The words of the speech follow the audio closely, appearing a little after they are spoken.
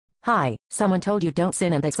Hi, someone told you don't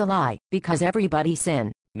sin and that's a lie, because everybody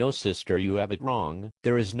sin. No, sister, you have it wrong.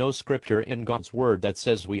 There is no scripture in God's word that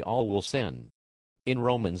says we all will sin. In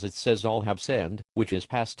Romans it says all have sinned, which is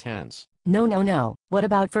past tense. No. What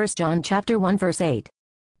about 1 John chapter 1 verse 8?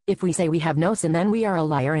 If we say we have no sin, then we are a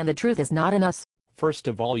liar and the truth is not in us. First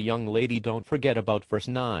of all, young lady, don't forget about verse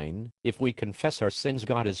 9. If we confess our sins,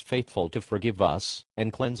 God is faithful to forgive us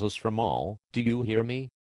and cleanse us from all, do you hear me?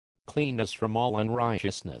 Clean us from all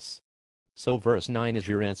unrighteousness. So verse 9 is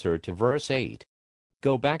your answer to verse 8.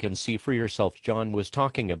 Go back and see for yourself. John was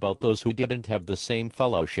talking about those who didn't have the same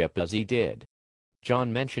fellowship as he did.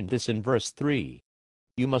 John mentioned this in verse 3.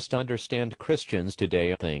 You must understand, Christians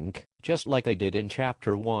today think, just like they did in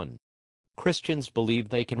chapter 1. Christians believe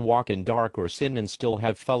they can walk in dark or sin and still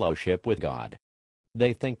have fellowship with God.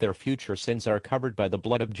 They think their future sins are covered by the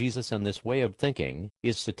blood of Jesus, and this way of thinking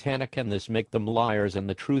is satanic, and this makes them liars, and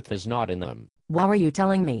the truth is not in them. What are you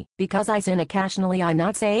telling me? Because I sin occasionally I'm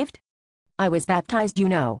not saved? I was baptized, you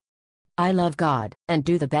know. I love God and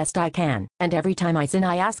do the best I can, and every time I sin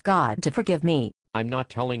I ask God to forgive me. I'm not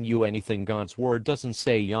telling you anything God's word doesn't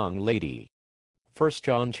say, young lady. 1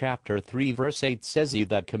 John chapter 3 verse 8 says, He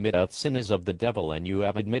that committeth sin is of the devil, and you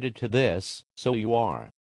have admitted to this, so you are.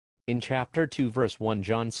 In chapter 2 verse 1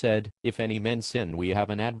 John said, If any man sin, we have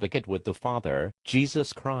an advocate with the Father,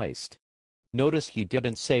 Jesus Christ. Notice he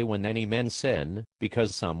didn't say when any men sin,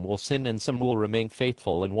 because some will sin and some will remain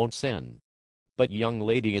faithful and won't sin. But young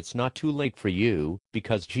lady, it's not too late for you,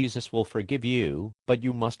 because Jesus will forgive you, but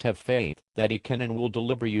you must have faith that he can and will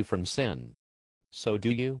deliver you from sin. So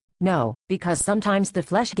do you? No, because sometimes the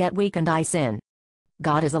flesh get weak and I sin.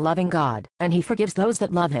 God is a loving God, and he forgives those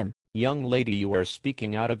that love him. Young lady, you are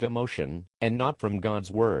speaking out of emotion, and not from God's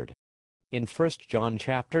word. In 1 John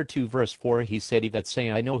chapter 2 verse 4 he said, He that say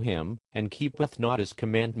I know him, and keepeth not his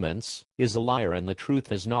commandments, is a liar, and the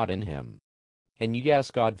truth is not in him. And yes,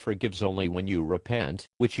 God forgives only when you repent,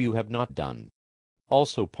 which you have not done.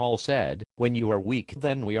 Also Paul said, when you are weak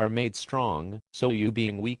then we are made strong, so you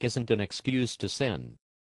being weak isn't an excuse to sin.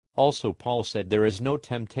 Also Paul said there is no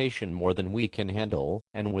temptation more than we can handle,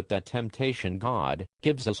 and with that temptation God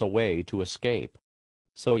gives us a way to escape.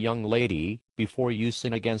 So young lady, before you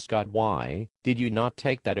sin against God, why did you not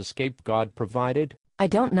take that escape God provided? I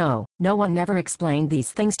don't know, no one never explained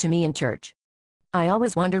these things to me in church. I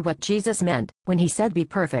always wondered what Jesus meant when he said be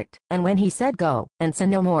perfect, and when he said go and sin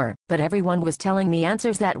no more, but everyone was telling me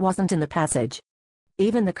answers that wasn't in the passage.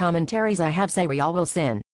 Even the commentaries I have say we all will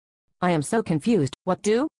sin. I am so confused. What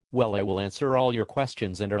do? Well, I will answer all your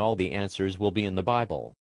questions, and all the answers will be in the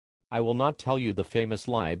Bible. I will not tell you the famous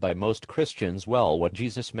lie by most Christians. Well, what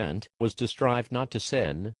Jesus meant was to strive not to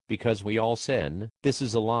sin, because we all sin. This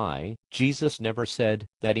is a lie. Jesus never said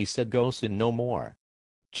that. He said go sin no more.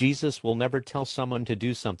 Jesus will never tell someone to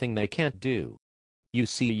do something they can't do. You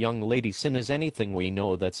see, young lady, sin is anything we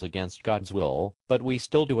know that's against God's will, but we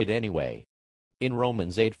still do it anyway. In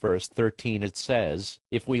Romans 8 verse 13 it says,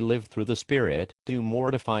 If we live through the Spirit, do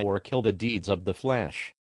mortify or kill the deeds of the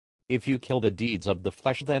flesh. If you kill the deeds of the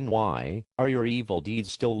flesh, then why are your evil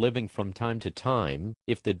deeds still living from time to time,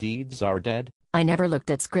 if the deeds are dead? I never looked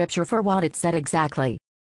at scripture for what it said exactly.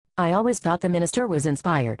 I always thought the minister was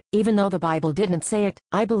inspired. Even though the Bible didn't say it,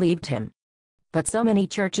 I believed him. But so many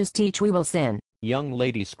churches teach we will sin. Young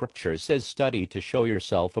lady, scripture says study to show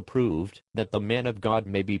yourself approved, that the man of God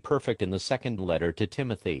may be perfect, in the second letter to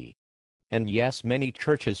Timothy. And yes, many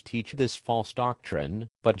churches teach this false doctrine,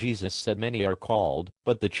 but Jesus said many are called,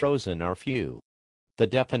 but the chosen are few. The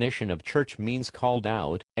definition of church means called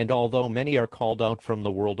out, and although many are called out from the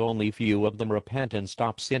world, only few of them repent and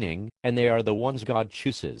stop sinning, and they are the ones God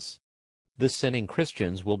chooses. The sinning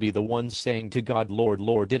Christians will be the ones saying to God, Lord,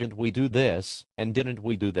 Lord, didn't we do this, and didn't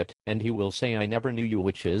we do that? And he will say, I never knew you,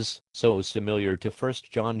 which is so similar to 1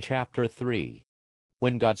 John chapter 3.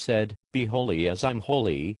 When God said, be holy as I'm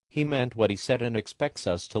holy, he meant what he said and expects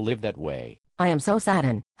us to live that way. I am so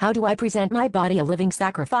saddened. How do I present my body a living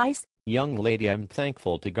sacrifice? Young lady, I'm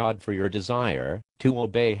thankful to God for your desire to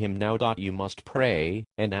obey him now. You must pray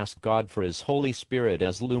and ask God for his Holy Spirit,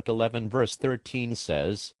 as Luke 11 verse 13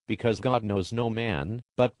 says, because God knows no man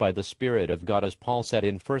but by the Spirit of God, as Paul said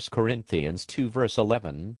in 1 Corinthians 2 verse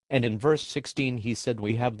 11, and in verse 16 he said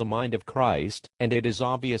we have the mind of Christ, and it is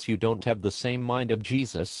obvious you don't have the same mind of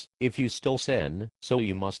Jesus if you still sin, so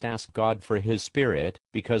you must ask God for his Spirit,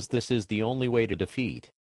 because this is the only way to defeat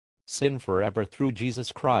sin forever through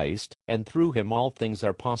Jesus Christ, and through him all things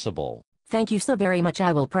are possible. Thank you so very much.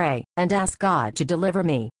 I will pray and ask God to deliver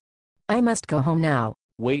me. I must go home now.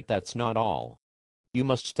 Wait, that's not all. You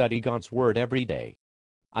must study God's word every day.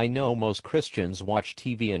 I know most Christians watch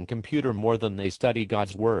TV and computer more than they study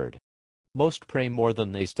God's Word. Most pray more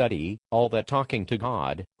than they study, all that talking to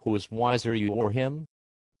God, who is wiser, you or him?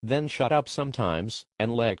 Then shut up sometimes,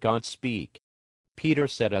 and let God speak. Peter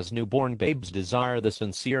said, as newborn babes desire the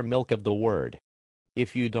sincere milk of the Word.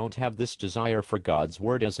 If you don't have this desire for God's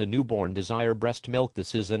Word as a newborn desire breast milk,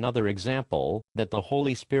 this is another example that the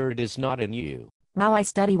Holy Spirit is not in you. Now I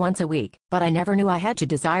study once a week, but I never knew I had to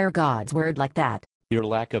desire God's Word like that. Your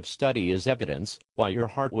lack of study is evidence why your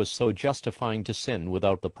heart was so justifying to sin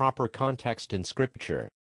without the proper context in Scripture.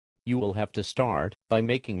 You will have to start by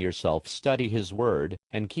making yourself study His Word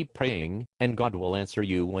and keep praying, and God will answer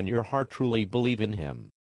you when your heart truly believes in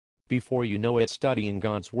Him. Before you know it, studying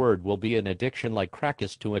God's Word will be an addiction like crack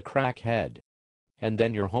is to a crackhead. And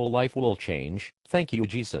then your whole life will change. Thank you,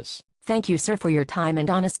 Jesus. Thank you, sir, for your time and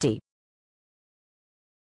honesty.